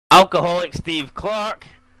Alcoholic Steve Clark,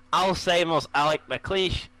 Alzheimer's Alec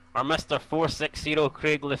McLeish, or Mr. 460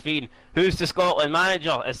 Craig Lefine. Who's the Scotland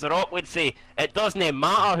manager? As The Rock would say, it doesn't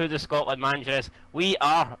matter who the Scotland manager is, we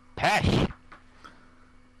are pish.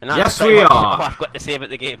 And that's Yes, we are. all I've got to say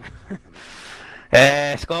about the game.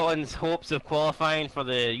 Scotland's hopes of qualifying for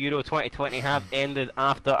the Euro 2020 have ended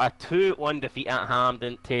after a 2-1 defeat at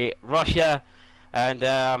Hampden to Russia. And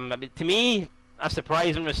to me, a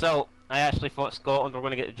surprising result. I actually thought Scotland were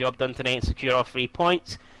going to get the job done tonight and secure our 3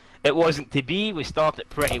 points. It wasn't to be. We started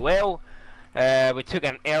pretty well. We took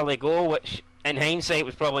an early goal, which in hindsight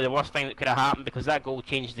was probably the worst thing that could have happened, because that goal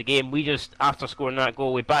changed the game. We just, after scoring that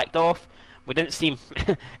goal, we backed off. We didn't seem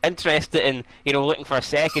interested in, looking for a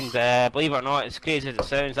second. Believe it or not, as crazy as it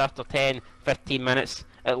sounds, after 10, 15 minutes,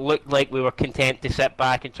 it looked like we were content to sit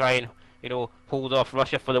back and try and, hold off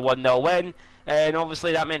Russia for the 1-0 win. And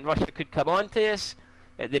obviously that meant Russia could come on to us.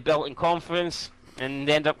 They built in confidence and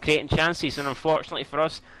they ended up creating chances. And unfortunately for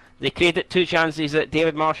us, they created 2 chances that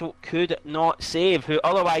David Marshall could not save, who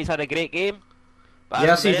otherwise had a great game. But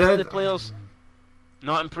yes, the he rest did. of the players,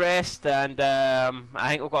 not impressed, and I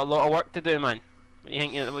think we've got a lot of work to do, man. What do you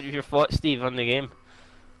think? What was your thoughts, Steve, on the game?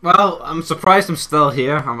 Well, I'm surprised I'm still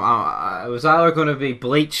here. I was either going to be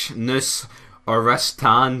bleach, noose, or wrist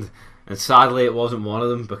tanned, and sadly it wasn't one of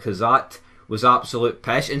them, because that was absolute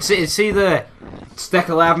pish. And see the stick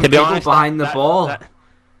 11 people honest, behind the ball.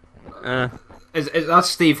 That, That's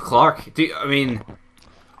Steve Clark. We didn't.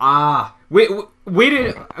 I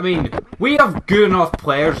mean, we have good enough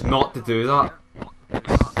players not to do that.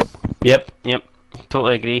 Yep,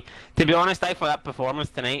 totally agree. To be honest, I thought that performance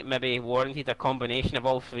tonight maybe warranted a combination of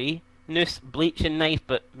all 3. Noose, bleach, and knife.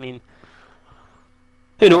 But I mean,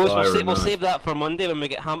 who knows? We'll save that for Monday when we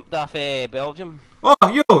get humped off Belgium. Oh,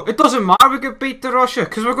 it doesn't matter we get beat to Russia,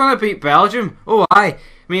 because we're going to beat Belgium. Oh, aye. I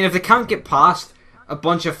mean, if they can't get past a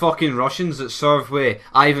bunch of fucking Russians that served with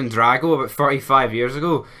Ivan Drago about 35 years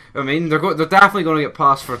ago, I mean, they're definitely going to get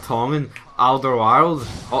past Vertonghen, Alderweireld,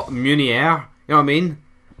 Munier, you know what I mean?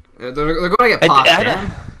 They're going to get past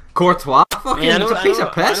them. Courtois, fucking, it's a piece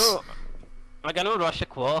of piss. I know Russia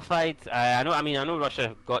qualified. I know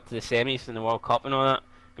Russia got to the semis in the World Cup and all that.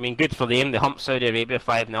 I mean, good for them. They humped Saudi Arabia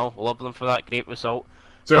 5-0. Love them for that great result.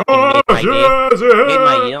 Made my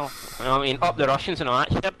year. I mean, up the Russians and all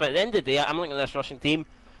that shit. But at the end of the day, I'm looking at this Russian team,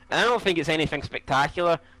 and I don't think it's anything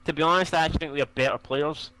spectacular. To be honest, I actually think we are better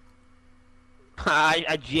players.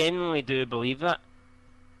 I genuinely do believe that.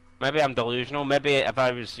 Maybe I'm delusional. Maybe if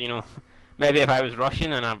I was, maybe if I was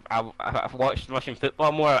Russian and I've watched Russian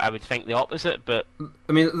football more, I would think the opposite. But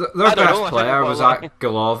I mean, their best player was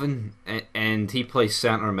Golovin, and he plays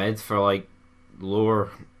centre mid for like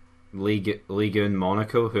lower Ligue 1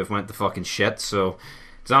 Monaco, who have went to fucking shit. So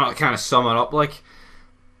does that not kind of sum it up, like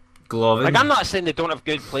Golovin? Like, I'm not saying they don't have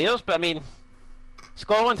good players, but I mean,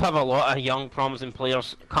 Scotland have a lot of young, promising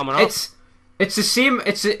players coming up. It's the same.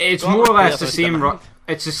 It's more or less the same.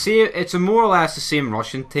 It's a more or less the same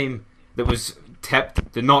Russian team that was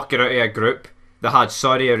tipped to not get out of a group that had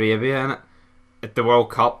Saudi Arabia in it at the World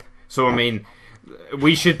Cup. So I mean,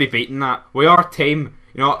 we should be beating that. We are team.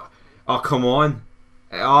 Oh come on.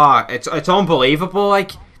 It's unbelievable.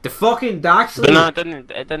 Like the fucking actually. But no,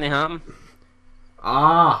 it didn't happen.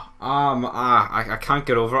 I can't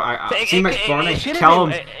get over it. See McBurney kill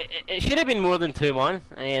him. It should have been more than 2-1.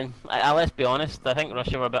 And let's be honest, I think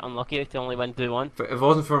Russia were a bit unlucky to only win 2-1. If it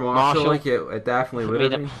wasn't for Marshall, like it definitely would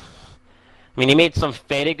have been. I mean, he made some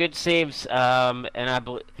very good saves. And I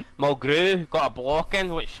believe Mulgrew got a block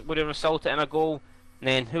in, which would have resulted in a goal. And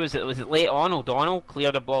then who was it? Was it late on? O'Donnell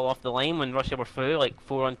cleared the ball off the line when Russia were through, like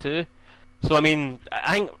 4-on-2. So I mean,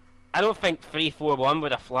 I don't think 3-4-1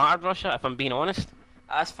 would have flattered Russia, if I'm being honest.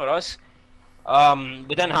 As for us,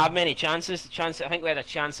 we didn't have many chances. I think we had a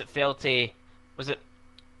chance that fell to, was it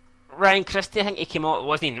Ryan Christie? I think he came on. It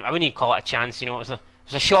wasn't even, I wouldn't even call it a chance. It was a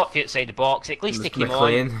shot from outside the box. At least he came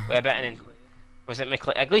on with a bit, and then was it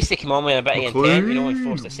McLean? At least he came on with a bit of intent. And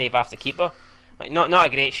forced a save after the keeper. Like not a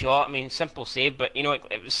great shot. I mean, simple save, but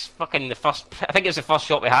it was fucking the first. I think it was the first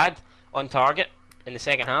shot we had on target in the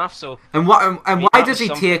second half. So why does he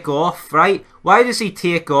take off, right? Why does he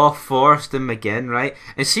take off Forrest and McGinn, right?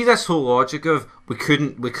 And see this whole logic of we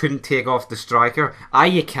couldn't take off the striker.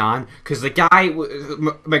 You can, because the guy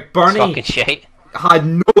McBurney had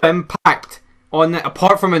no impact on it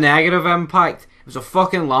apart from a negative impact. It was a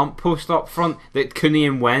fucking lamppost up front that couldn't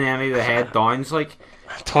even win any of the head downs. Like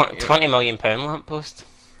 £20 million lamppost.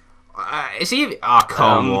 Is he?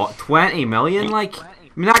 Come on, 20 million, like.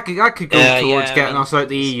 I mean, that could go towards getting us out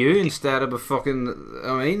the EU instead of a fucking.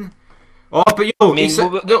 I mean, but we're only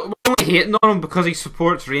hating on him because he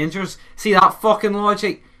supports Rangers. See that fucking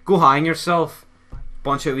logic? Go hang yourself.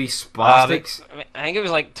 Bunch of wee spastics. I think it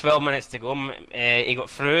was like 12 minutes to go. He got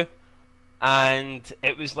through, and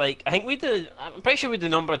it was like I'm pretty sure we had the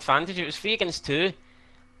number advantage. It was 3-2,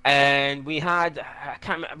 and we had I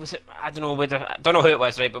can't remember. Was it? I don't know. I don't know who it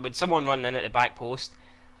was, right? But with someone running in at the back post,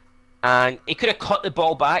 and he could have cut the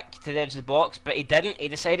ball back to the edge of the box, but he didn't. He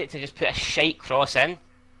decided to just put a shite cross in.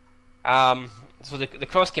 So the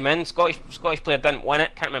cross came in. Scottish player didn't win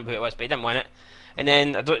it. Can't remember who it was, but he didn't win it. And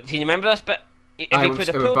then can you remember this? But if he could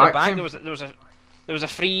have pulled it back, there was a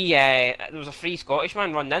free Scottish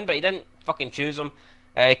man running in, but he didn't fucking choose him.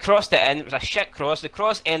 He crossed it in. It was a shit cross. The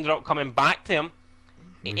cross ended up coming back to him.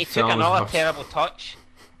 He took another terrible touch,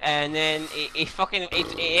 and then he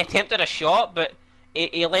attempted a shot, but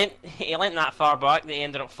he leant that far back that he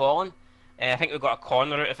ended up falling. I think we got a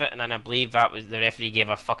corner out of it, and then I believe that was the referee gave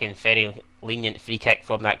a fucking very lenient free kick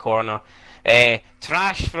from that corner.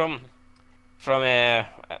 Trash from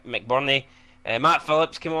McBurney. Matt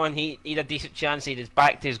Phillips came on. He had a decent chance. He was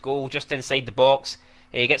back to his goal just inside the box.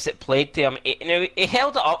 He gets it played to him. He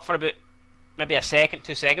held it up for about maybe a second,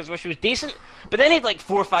 2 seconds, which was decent. But then he had like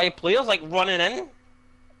 4 or 5 players like running in.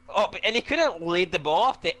 And he could have laid the ball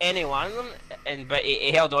off to any one of them, but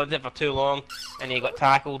he held on to it for too long, and he got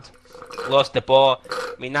tackled. Lost the ball.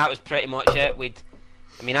 I mean, that was pretty much it.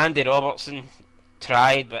 Andy Robertson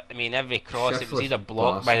tried, but I mean, every cross it was either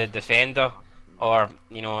blocked by the defender, or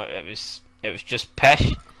it was just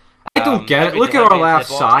pish. I don't get it. Look at our left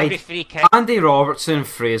side. Andy Robertson,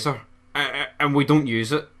 Fraser, and we don't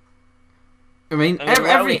use it. I mean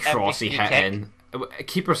every cross he hit in,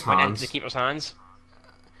 keeper's hands. Went into the keeper's hands.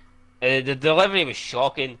 The delivery was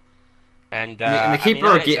shocking. And the keeper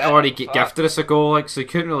already gifted us a goal, like, so you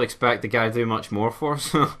couldn't really expect the guy to do much more for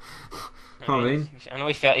us. I know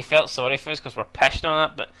he felt sorry for us because we're pissed on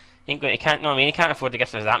it, but he can't afford to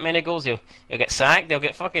gift us that many goals. He'll get sacked. They'll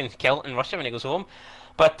get fucking killed in Russia when he goes home.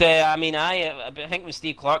 But I think when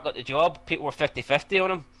Steve Clark got the job, people were 50-50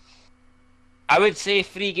 on him. I would say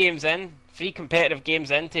 3 competitive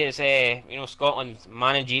games into his Scotland's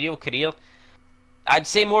managerial career, I'd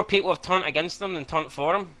say more people have turned against him than turned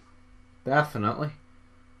for him. Definitely.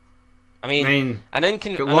 I mean an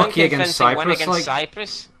lucky against Cyprus, win against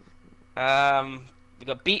Cyprus. We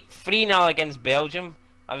got beat 3-0 against Belgium.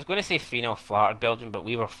 I was going to say 3-0 flattered Belgium, but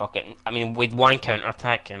we were fucking. I mean, we'd one counter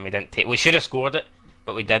attack and we didn't take. We should have scored it,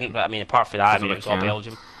 but we didn't. But I mean, apart from that, it was all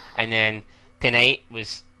Belgium. And then tonight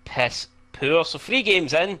was piss poor. So 3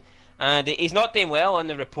 games in, and he's not doing well on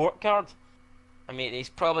the report card. I mean, he's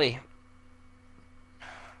probably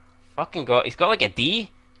he's got like a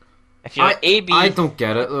D. If you're I don't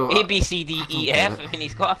get it though. A, B, C, D, E, F. I mean,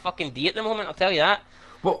 he's got a fucking D at the moment. I'll tell you that.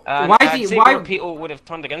 Well, why people would have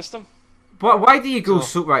turned against him? Why do you go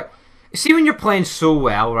so right? See, when you're playing so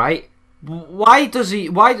well, right? Why does he?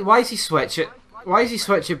 Why does he switch it? Why does he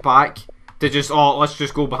switch it back to just let's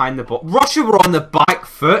just go behind the ball? Russia were on the back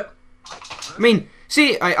foot. I mean,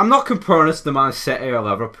 see, I'm not comparing this to Man City or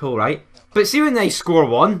Liverpool, right? But see, when they score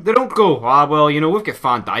one, they don't go, well, we've got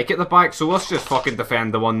Van Dijk at the back, so let's just fucking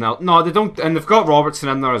defend the 1-0. No, they don't, and they've got Robertson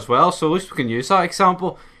in there as well, so at least we can use that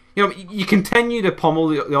example. You continue to pummel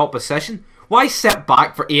the opposition. Why sit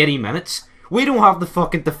back for 80 minutes? We don't have the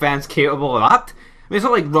fucking defence capable of that. I mean, it's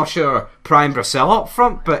not like Russia or Prime Brazil up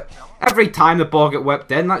front, but every time the ball get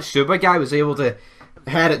whipped in, that Suba guy was able to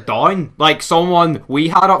head it down like someone we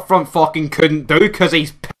had up front fucking couldn't do because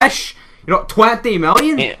he's pish. 20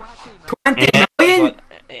 million? Yeah. 20 million?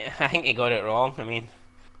 I think he got it wrong. I mean,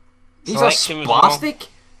 he's a plastic.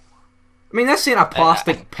 I mean, this ain't a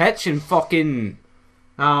plastic pitch in fucking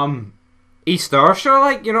East Ayrshire,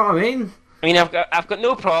 like, you know what I mean? I mean, I've got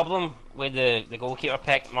no problem with the goalkeeper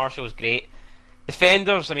pick. Marshall's great.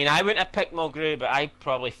 Defenders, I mean, I wouldn't have picked Mulgrew, but I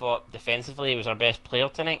probably thought defensively he was our best player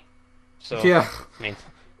tonight. So yeah, I mean,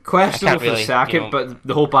 questionable for the second, but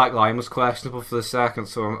the whole back line was questionable for the second.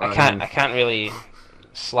 So I can't really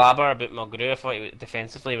slabber about Mulgrew. I thought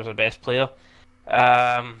defensively he was our best player.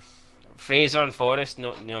 Fraser and Forrest,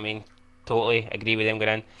 totally agree with them going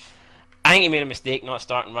in. I think he made a mistake not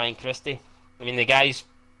starting Ryan Christie. I mean, the guy's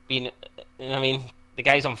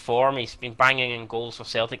on form. He's been banging in goals for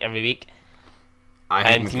Celtic every week.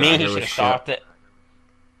 And to me, he should have started.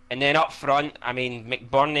 And then up front, I mean,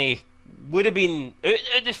 McBurney would have been out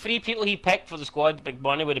of the 3 people he picked for the squad.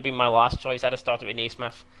 McBurney would have been my last choice. I'd have started with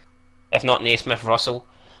Naismith, if not Naismith, Russell.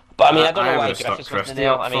 But I mean, I don't know why Griffiths wasn't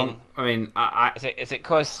there. I mean, is it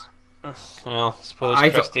because? Well, I suppose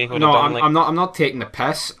Christie would have done. I'm not taking the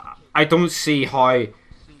piss. I don't see how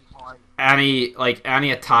any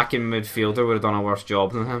attacking midfielder would have done a worse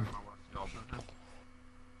job than him.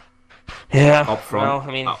 Yeah. up front. Well,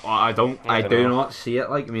 I mean, I I don't do know. not see it.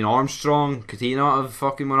 Like, I mean, Armstrong, could he not have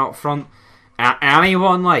fucking went up front?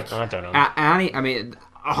 Anyone, like, I don't know. I mean,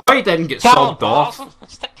 how he didn't get Callum subbed off. Patterson.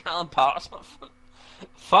 Stick Callum Patterson up front.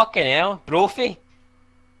 Fucking hell, Brophy.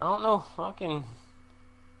 I don't know. Fucking.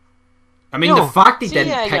 I mean, Yo, the fact he see,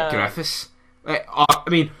 didn't pick Griffiths. I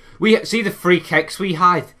mean, we see the free kicks we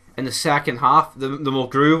had in the second half. The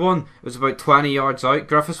Mulgrew one was about 20 yards out.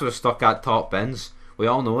 Griffiths would have stuck at top bins. We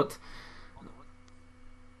all know it.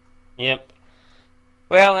 Yep.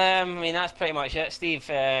 Well, I mean, that's pretty much it, Steve.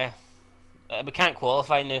 We can't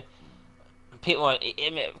qualify now. People,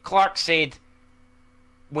 Clark said,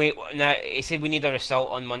 "Wait, now he said we need a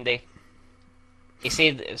result on Monday." He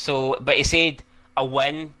said so, but he said a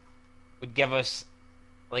win would give us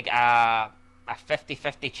like a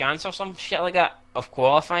 50-50 chance or some shit like that of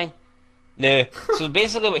qualifying. No, so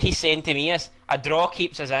basically what he's saying to me is a draw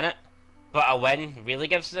keeps us in it, but a win really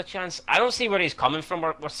gives us a chance. I don't see where he's coming from.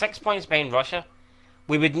 We're 6 points behind Russia.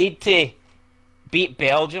 We would need to beat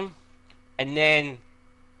Belgium, and then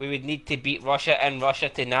we would need to beat Russia and Russia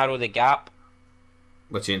to narrow the gap.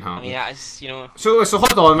 Which ain't happening. I mean, that's, you know. So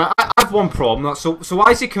hold on, man. I have one problem. So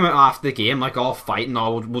why is he coming out after the game like all fighting?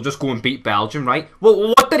 Oh, we'll just go and beat Belgium, right? Well,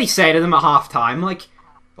 what did he say to them at half time? Like,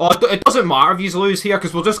 oh, it doesn't matter if you lose here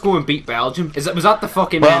because we'll just go and beat Belgium. Was that the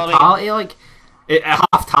fucking mentality? Like, at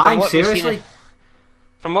half time, seriously.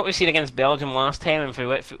 From what we've seen against Belgium last time, and from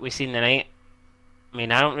what we've seen tonight, I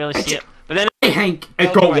mean, I don't really see it. But then I think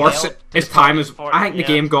it got worse as time as. I think the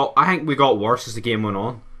game got. I think we got worse as the game went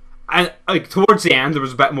on. And like towards the end, there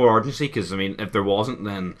was a bit more urgency because I mean, if there wasn't,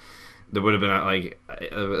 then there would have been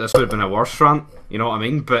this would have been a worse run. You know what I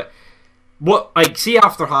mean? But what see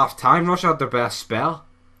after half time, Russia had their best spell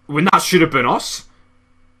when that should have been us.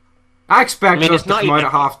 I expected us to come out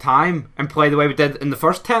at half time and play the way we did in the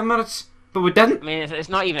first 10 minutes, but we didn't. I mean, it's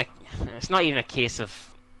not even a case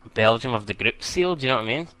of Belgium of the group sealed. Do you know what I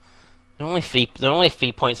mean? They're only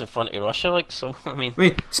 3 points in front of Russia, like, so, I mean,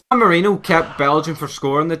 San Marino kept Belgium for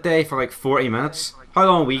scoring the day for like 40 minutes. How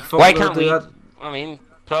long we thought why can't we? That? I mean,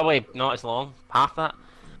 probably not as long, half that.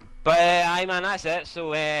 But, aye, man, that's it.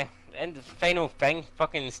 So, and the final thing,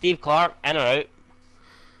 fucking Steve Clark, in or out?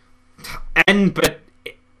 But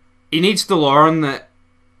he needs to learn that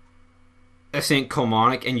this ain't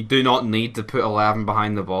Kilmarnock and you do not need to put 11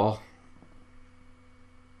 behind the ball.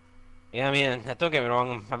 Yeah, I mean, don't get me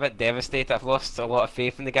wrong, I'm a bit devastated. I've lost a lot of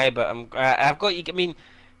faith in the guy, but I've got. I mean,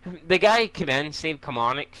 the guy came in, saved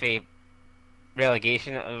Kilmarnock for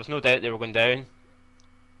relegation. There was no doubt they were going down.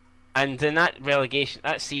 And in that relegation,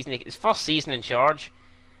 that season, his first season in charge,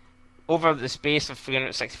 over the space of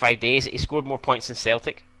 365 days, he scored more points than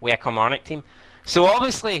Celtic with a Kilmarnock team. So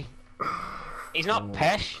obviously, he's not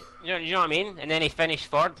pish. You know what I mean? And then he finished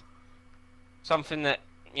third. Something that,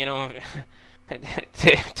 you know.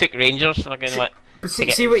 took Rangers fucking what? But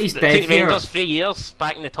see what he's did took here. Rangers 3 years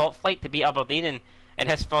back in the top flight to beat Aberdeen, and in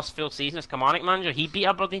his first full season as Kilmarnock manager, he beat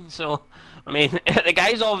Aberdeen. So, I mean, the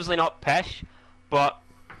guy's obviously not pish, but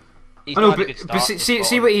he's not a good start. But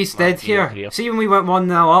see what he's did here. See when we went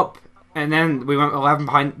 1-0 up, and then we went 11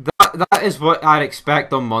 behind. That is what I'd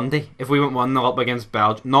expect on Monday if we went 1-0 up against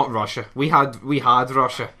Belgium, not Russia. We had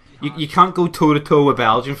Russia. You can't go toe to toe with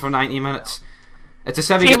Belgium for 90 minutes. It's a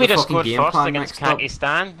 7 we just fucking scored game first plan against next up.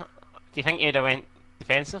 Pakistan. Do you think you'd have went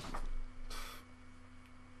defensive?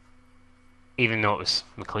 Even though it was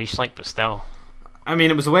McLeish like, but still. I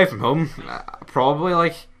mean, it was away from home. Probably,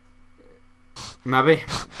 like, maybe.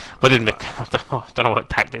 I don't know what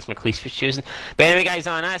tactics McLeish was choosing. But anyway, guys,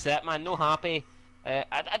 that's it, man. No happy.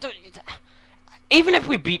 I don't. Even if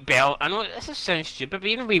we beat I know this sounds stupid, but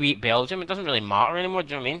even if we beat Belgium, it doesn't really matter anymore.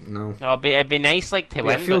 Do you know what I mean? No. It'd be nice, like, to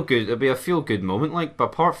win. It'd be a feel good moment, like. But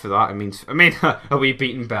apart from that, I mean, are we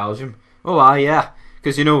beating Belgium? Oh, aye, yeah.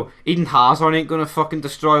 Because Eden Hazard ain't gonna fucking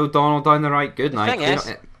destroy O'Donnell down the right. Good night.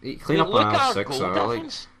 Clean up on our 6 hour.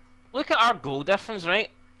 Like. Look at our goal difference, right?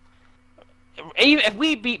 If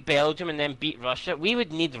we beat Belgium and then beat Russia,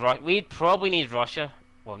 we'd probably need Russia.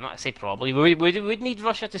 Well, not to say probably. We'd need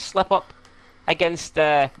Russia to slip up against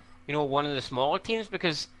one of the smaller teams,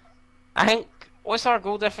 because I think what's our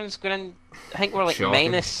goal difference going in? I think we're like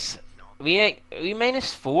minus. We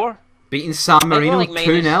 -4. Beating San Marino like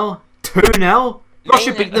 2-0. 2-0.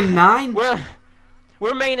 Russia beat them 9.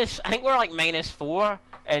 We're minus. I think we're like -4,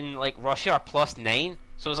 and like Russia are +9.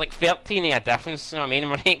 So it's like 13 a difference. You know what I mean?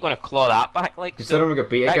 And we ain't going to claw that back. Like, considering we got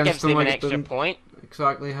beat that against gives them, an like, extra point.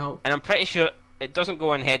 Exactly help. And I'm pretty sure it doesn't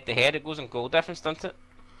go in head to head. It goes in goal difference, doesn't it?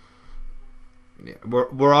 Yeah,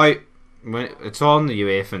 we're out It's on the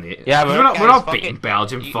UEFA, mate. Yeah, we're not beating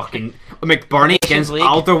Belgium. Fucking McBurney against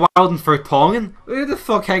Alderweireld and Vertonghen. Who the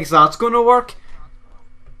fuck heck's that's going to work?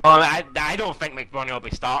 Oh, I don't think McBurney will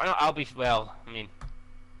be starting. I'll be well. I mean,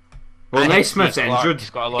 well, Naismith's injured.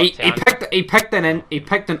 He picked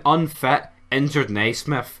an unfit, injured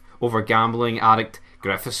Naismith over gambling addict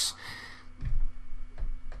Griffiths.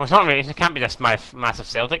 Well, it's not really. It can't be this massive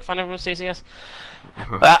Celtic fan. Everyone says yes.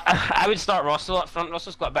 I would start Russell up front.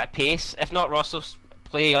 Russell's got a bit of pace. If not, Russell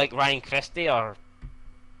play like Ryan Christie or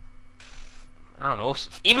I don't know,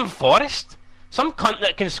 even Forrest. Some cunt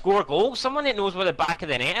that can score goals. Someone that knows where the back of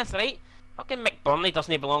the net is, right? Fucking McBurney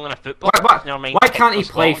doesn't belong on a football. Why can't he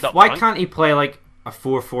play? Why can't he play like a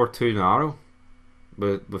 4-4-2 narrow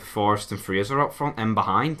with Forrest and Fraser up front and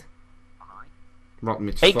behind?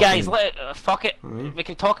 Hey guys, fuck it. We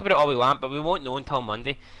can talk about it all we want, but we won't know until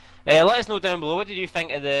Monday. Let us know down below what did you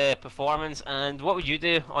think of the performance, and what would you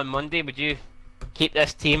do on Monday? Would you keep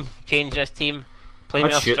this team, change this team, play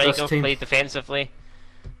more striker, play defensively?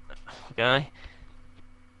 Okay.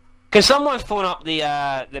 Can someone phone up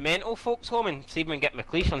the mental folks home and see if we can get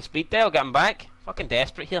McLeish on speed dial, get him back? Fucking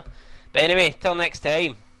desperate here. But anyway, till next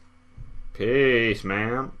time. Peace,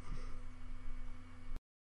 man.